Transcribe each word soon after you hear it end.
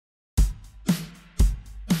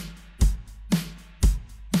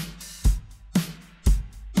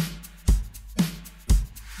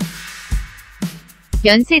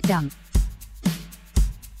면세점.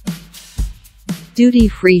 duty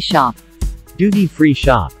free shop. duty free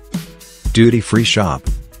shop. duty free shop.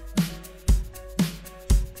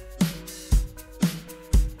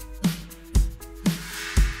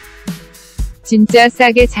 진짜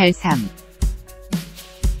싸게 잘 삼.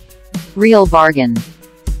 real bargain.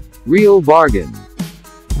 real bargain.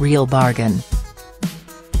 Real bargain.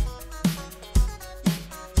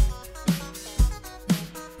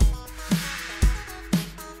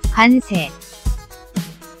 관세.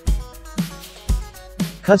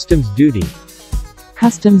 customs duty.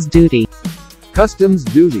 Customs duty. customs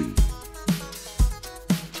duty.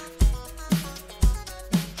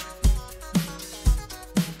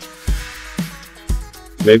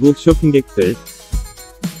 외국 쇼핑객들.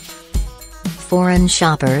 Foreign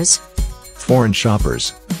shoppers. Foreign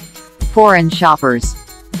shoppers. foreign shoppers.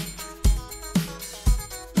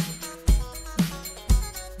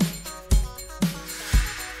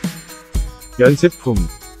 면세품.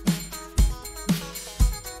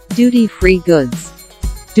 duty free goods.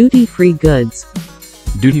 Duty free goods.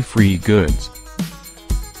 Duty free goods.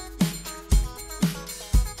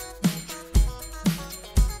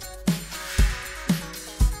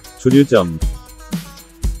 주류점.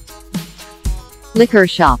 liquor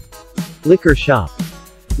shop. liquor shop.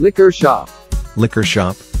 liquor shop. Liquor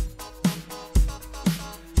shop.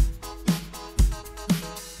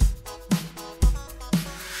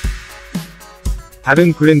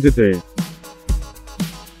 다른 브랜드들.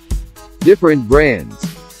 different brands.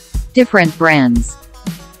 different brands.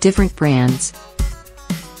 Different brands.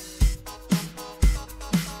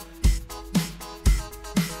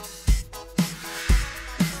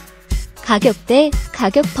 가격대,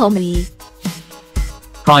 가격 범위.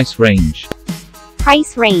 price range.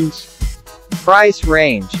 price range. price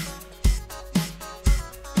range.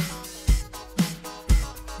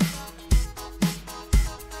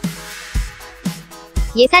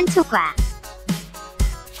 예산 초과.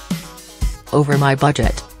 Over my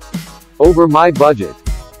budget. over my budget.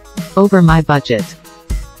 Over my budget.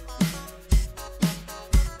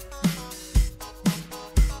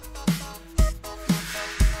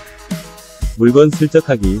 물건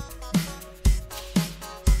슬쩍하기.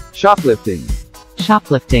 shoplifting.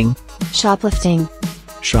 Shoplifting. shoplifting.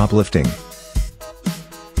 Shoplifting.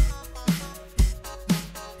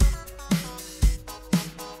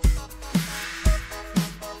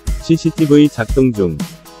 CCTV 작동 중.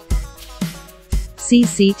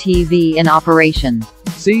 CCTV in operation.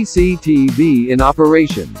 CCTV in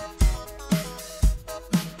operation.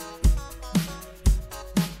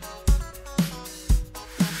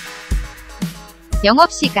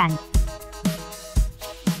 영업시간.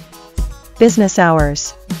 Business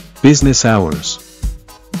hours. Business hours.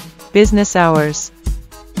 Business hours.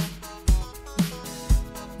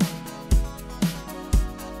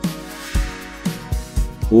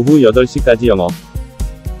 오후 8시까지 영업.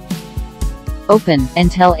 open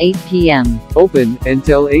until 8 p.m. open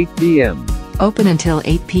until 8 p.m. Open until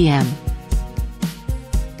 8 p.m.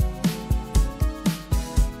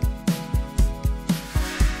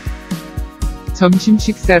 점심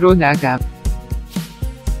식사로 나감.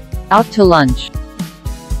 out to lunch.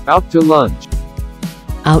 out to lunch.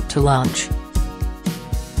 Out to lunch.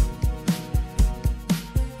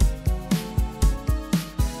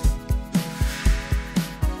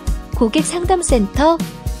 고객 상담센터.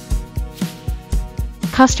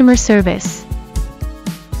 Customer service.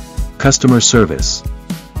 Customer service.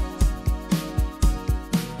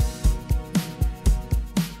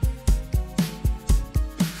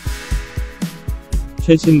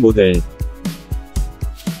 최신 모델.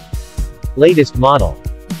 latest model.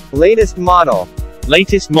 latest model.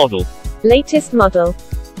 latest model. latest model.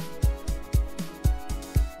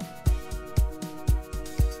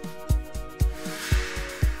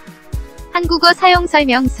 한국어 사용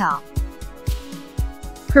설명서.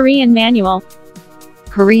 Korean manual.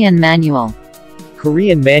 Korean manual.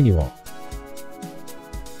 Korean manual.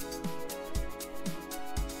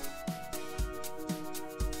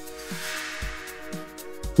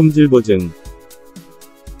 품질 보증.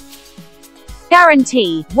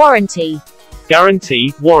 Guarantee, warranty.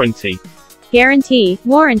 guarantee, warranty. Guarantee,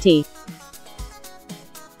 warranty.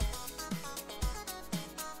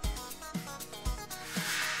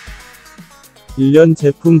 일 년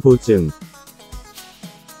제품 보증.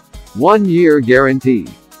 1 year guarantee.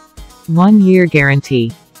 1 year guarantee.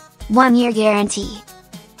 1 year guarantee.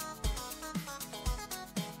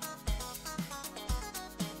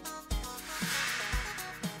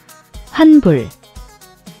 환불.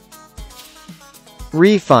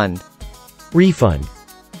 refund. refund.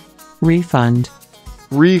 Refund.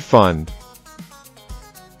 refund.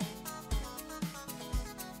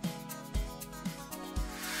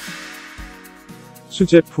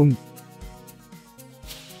 수제품.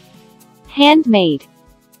 handmade,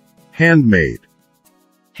 Handmade.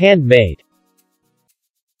 handmade.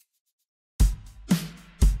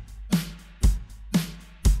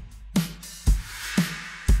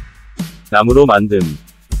 나무로 만듦.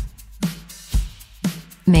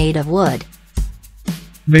 made of wood,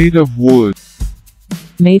 Made of wood.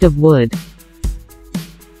 Made of wood.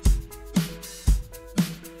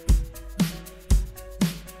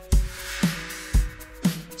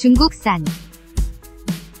 중국산.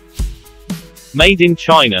 Made in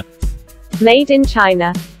China. made in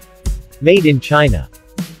China, Made in China.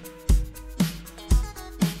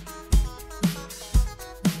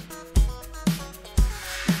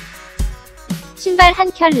 신발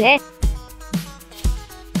한 켤레.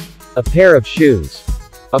 A pair of shoes.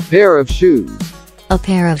 A pair of shoes. a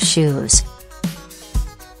pair of shoes,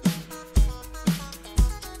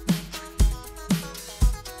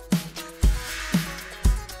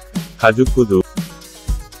 가죽 구두.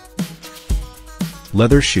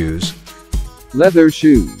 Leather shoes. Leather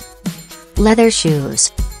shoes. leather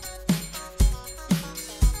shoes,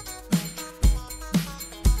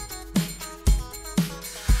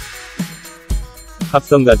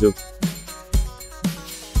 합성 가죽.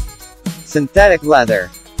 Synthetic leather.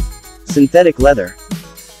 Synthetic leather.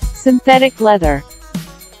 synthetic leather,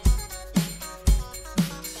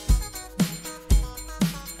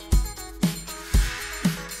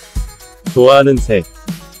 좋아하는 색.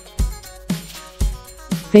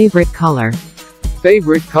 Favorite color.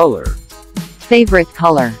 Favorite color. Favorite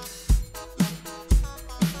color.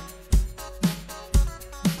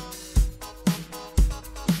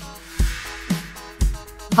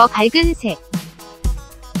 더 밝은 색.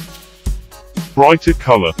 Brighter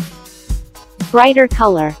color. brighter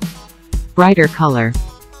color, Brighter color.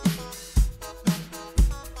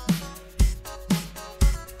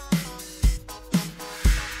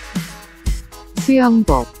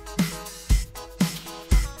 수영복.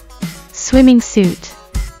 Swimming suit.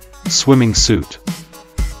 Swimming suit.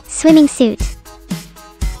 swimming suit,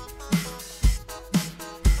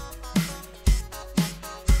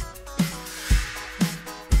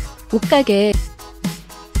 옷가게,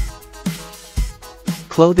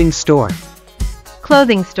 Clothing store.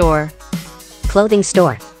 clothing store, clothing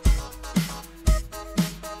store,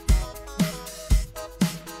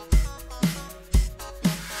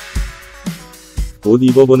 옷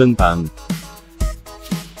입어보는 방.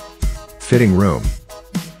 Fitting room.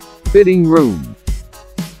 Fitting room.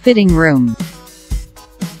 Fitting room.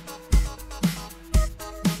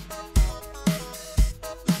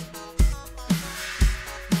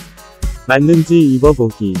 맞는지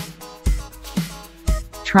입어보기.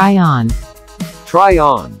 Try on. Try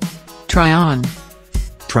on. Try on.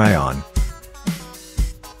 Try on.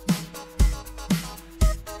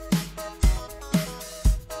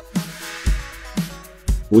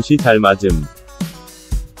 옷이 잘 맞음.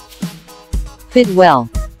 Fit well.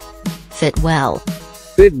 fit well,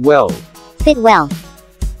 Fit well. fit well,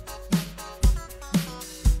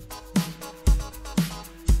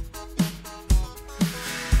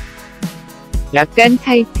 약간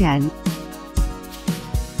타이트한.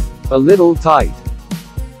 A little tight.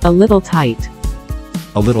 A little tight.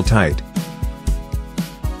 A little tight.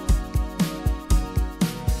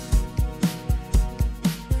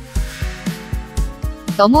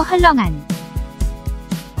 너무 헐렁한.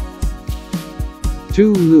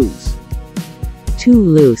 Too loose. Too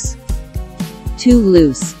loose. Too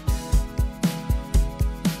loose.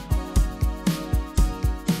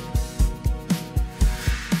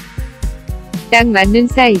 딱 맞는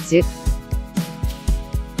사이즈.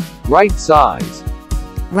 Right size.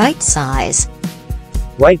 right size,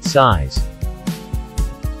 Right size.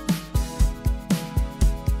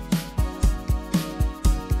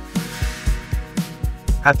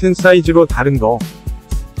 같은 사이즈로 다른 거.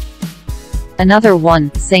 Another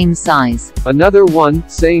one, same size. Another one,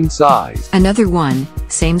 same size. Another one,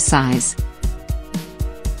 same size.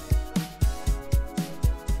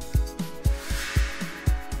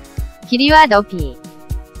 길이와 높이.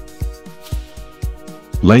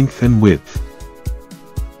 Length and width.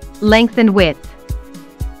 length and width,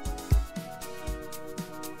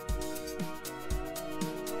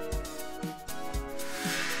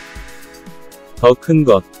 더 큰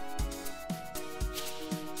것.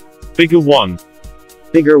 Bigger one.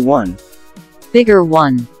 Bigger one. Bigger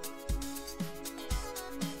one.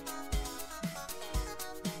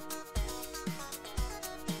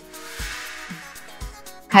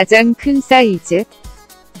 가장 큰 사이즈.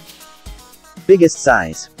 Biggest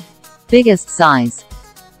size. Biggest size.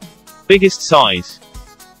 Biggest size.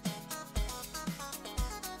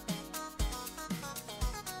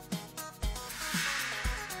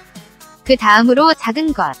 그 다음으로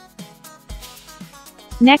작은 것.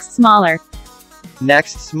 Next smaller.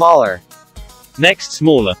 Next smaller. Next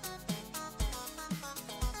smaller.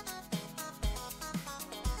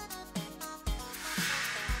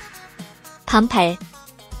 반팔.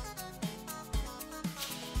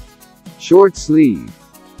 Short sleeve.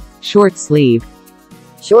 Short sleeve.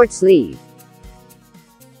 Short sleeve.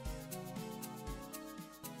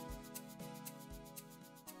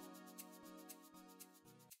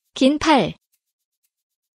 긴 팔.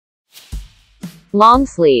 Long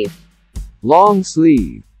sleeve. Long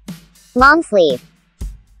sleeve. Long sleeve.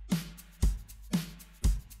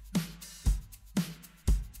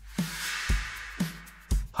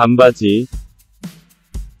 반바지.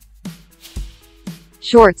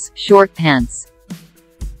 Shorts, short pants.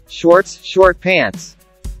 Shorts, short pants.